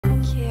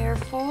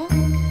Careful.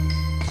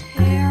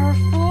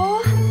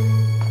 Careful.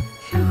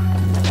 Phew.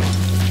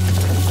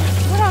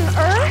 What on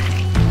earth?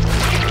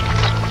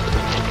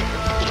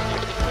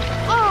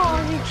 Oh,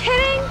 are you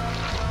kidding?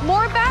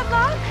 More bad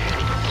luck?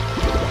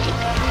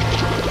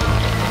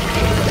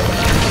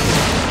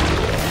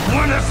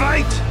 Wanna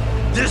fight?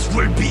 This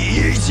will be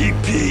easy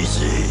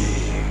peasy.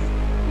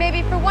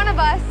 Maybe for one of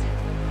us.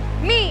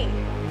 Me.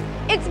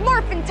 It's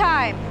morphin'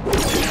 time.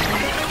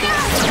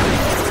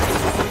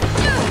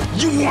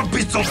 You won't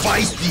be so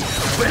feisty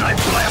when I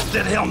blast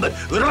that helmet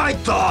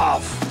right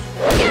off.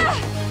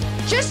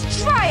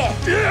 Just try it.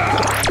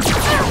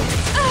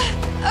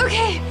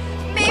 Okay,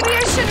 maybe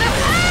I shouldn't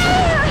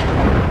have.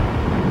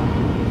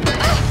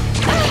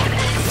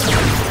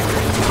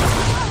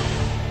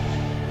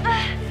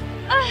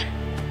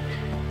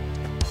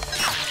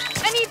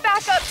 I need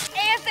backup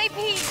ASAP.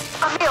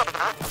 Amelia,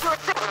 your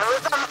signal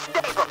is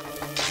unstable.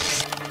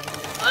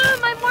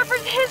 My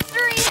morpher's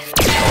history.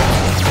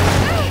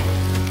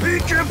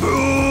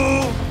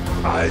 Peekaboo!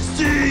 I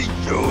see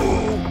you!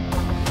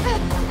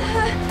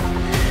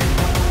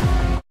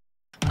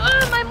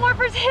 My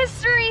morpher's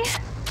history.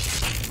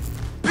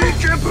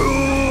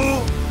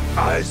 Peekaboo!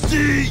 I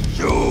see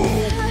you!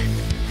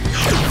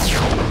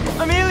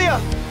 Amelia!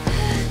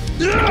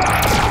 Look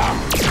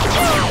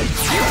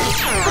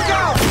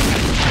out!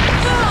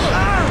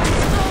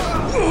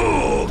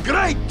 Oh,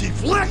 great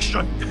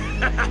deflection!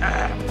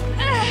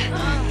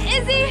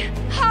 Izzy,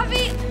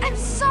 Javi, I'm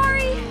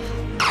sorry.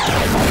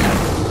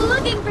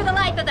 Looking for the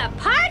life of the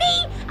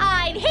party?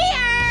 I'm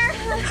here!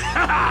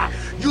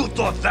 You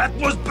thought that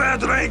was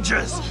bad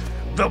ranges?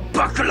 Well,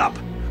 buckle up!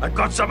 I've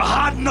got some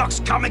hard knocks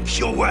coming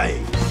your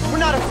way! We're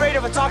not afraid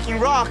of a talking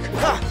rock.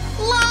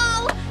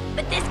 Lol!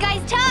 But this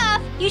guy's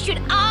tough. You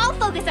should all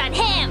focus on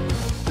him.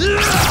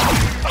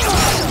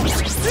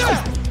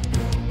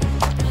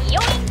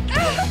 Yoink!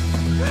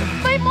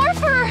 My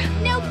morpher!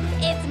 Nope,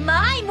 it's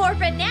my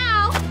morpher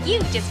now. You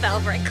just fell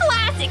for a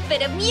classic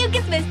bit of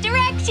mucus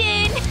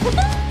misdirection.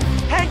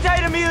 Hang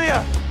tight,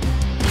 Amelia!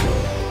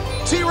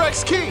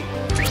 T-Rex key!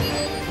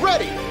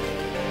 Ready!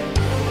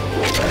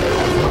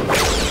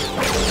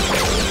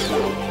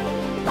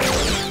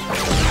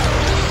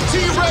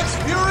 T-Rex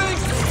fury!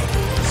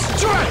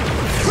 Strike!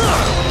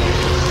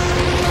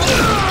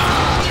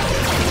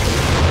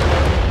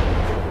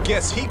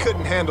 Guess he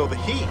couldn't handle the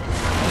heat.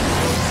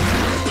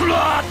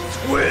 Plot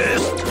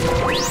twist!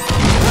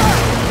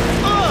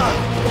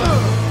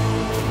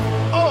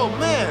 Oh,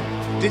 man!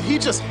 Did he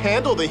just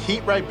handle the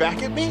heat right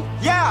back at me?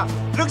 Yeah,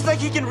 looks like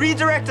he can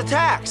redirect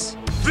attacks.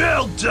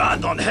 Well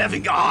done on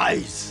having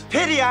eyes!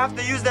 Pity I have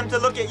to use them to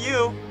look at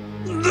you.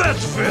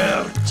 That's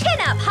fair! Chin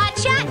up,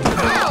 hotshot.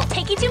 I'll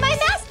take you to my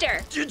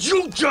master. Did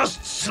you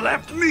just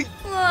slap me?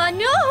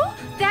 No,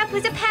 that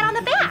was a pat on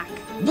the back.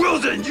 Well,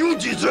 then you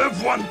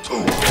deserve one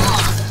too!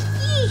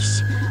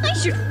 Yeesh, I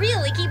should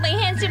really keep my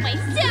hands to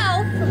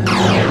myself.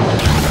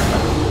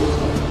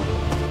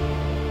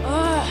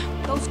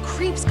 Those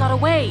creeps got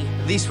away.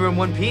 At least we're in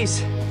one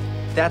piece.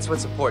 That's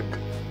what's important.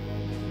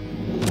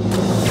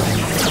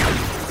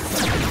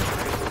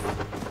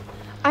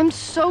 I'm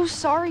so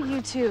sorry,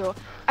 you two.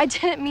 I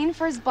didn't mean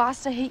for his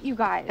blast to hit you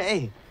guys.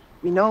 Hey,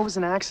 we know it was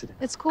an accident.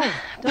 It's cool.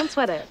 Don't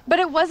sweat it. But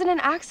it wasn't an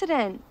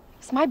accident.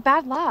 It's my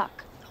bad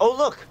luck. Oh,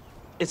 look.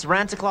 It's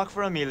rant o'clock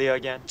for Amelia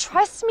again.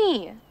 Trust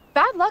me.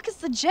 Bad luck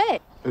is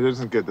legit. It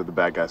isn't good that the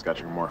bad guys got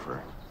your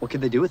morpher. What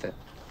could they do with it?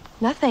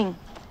 Nothing.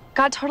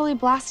 Got totally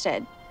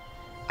blasted.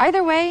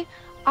 Either way,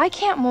 I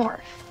can't morph.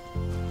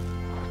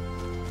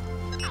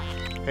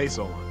 Hey,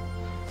 Solon.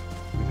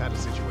 We've had a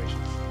situation.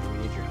 We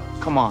need your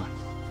help. Come on.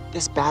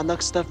 This bad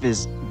luck stuff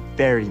is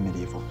very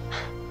medieval.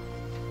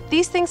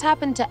 These things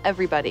happen to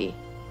everybody.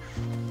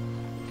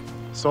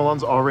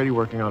 Solon's already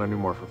working on a new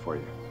morpher for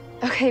you.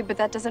 Okay, but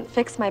that doesn't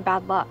fix my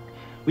bad luck.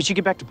 We should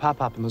get back to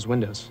Pop-Pop and those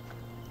windows.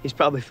 He's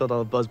probably filled all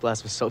the Buzz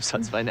Blasts with soap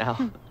suds by now.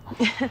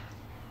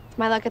 It's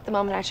my luck at the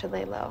moment. I should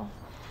lay low.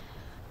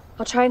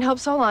 I'll try and help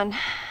Solon.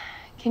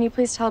 Can you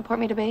please teleport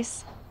me to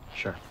base?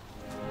 Sure.